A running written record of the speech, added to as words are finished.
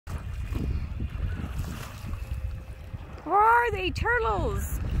Where are they?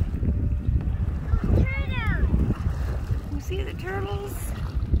 Turtles! You see the turtles?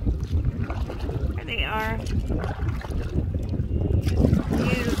 There they are.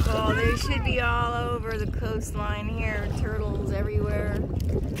 Beautiful. They should be all over the coastline here. Turtles everywhere.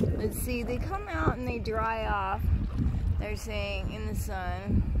 Let's see. They come out and they dry off. They're saying in the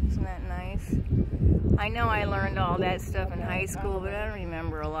sun. Isn't that nice? I know I learned all that stuff in high school, but I don't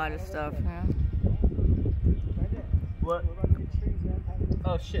remember a lot of stuff. You know? What?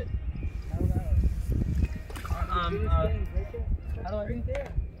 Oh shit. How do I hit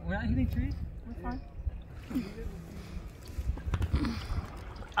there? We're not hitting trees? We're fine.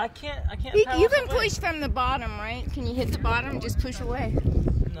 I can't. You can push from the bottom, right? Can you hit the bottom? Just push away.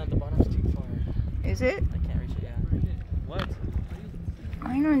 No, the bottom's too far. Is it? I can't reach it, yeah. What?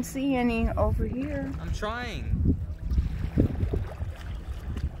 I don't see any over here. I'm trying.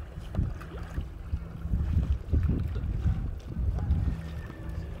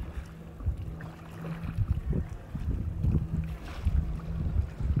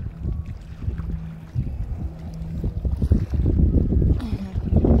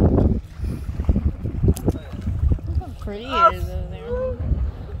 Pretty it is over there.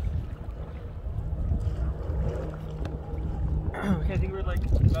 Okay, I think we're like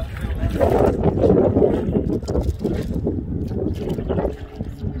about to land.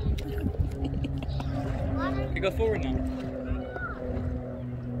 Okay, go forward now.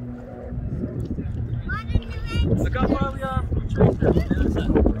 Look how far we are from the tree there. The other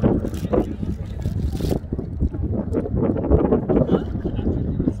side.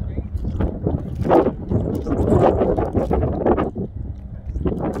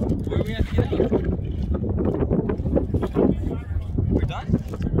 Where are we at to get out? We're done?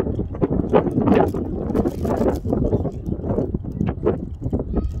 I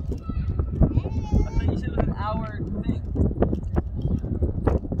thought you said it was an hour thing.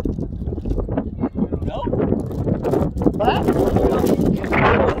 No? What?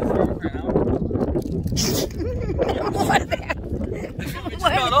 What's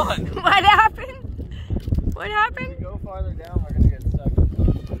going on? What happened? What happened? If we go farther down, we're gonna get stuck.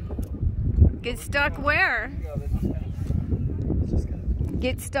 Get stuck where?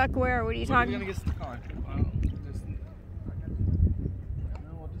 Get stuck where? What are you talking about? What are we gonna get stuck on?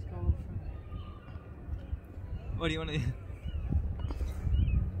 We'll just go a little further. What do you want to do?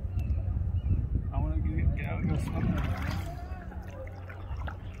 I want to get out and go swimming.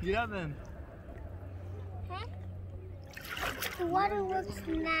 Get out then. Huh? The water looks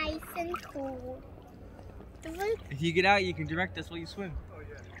nice and cool. If you get out, you can direct us while you swim.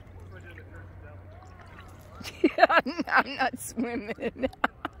 I'm not swimming.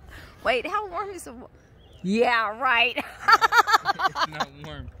 Wait, how warm is the water? Yeah, right. It's not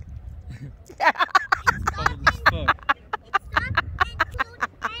warm. It's cold as fuck. It's not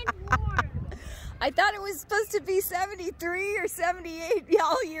and warm. I thought it was supposed to be 73 or 78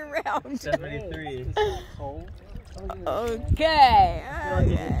 all year round. 73 is cold. Okay. I feel like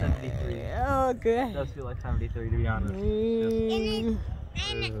it is 73. Okay. It does feel like 73 to be honest.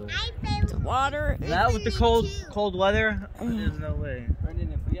 And I feel Water. That with the cold weather, there's no way.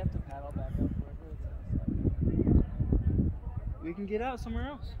 Brendan, if we have to paddle back up river, We can get out somewhere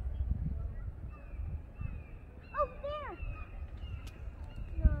else. oh there.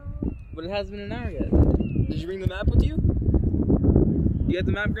 No. But it hasn't been an hour yet. Did you bring the map with you? You got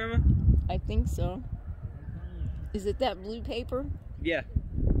the map, Grandma? I think so. Is it that blue paper? Yeah.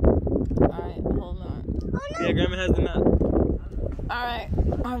 Alright, hold on. Oh no. Yeah, Grandma has the map. Alright,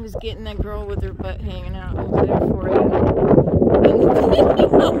 I was getting that girl with her butt hanging out over there for you.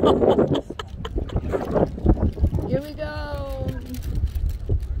 Here we go.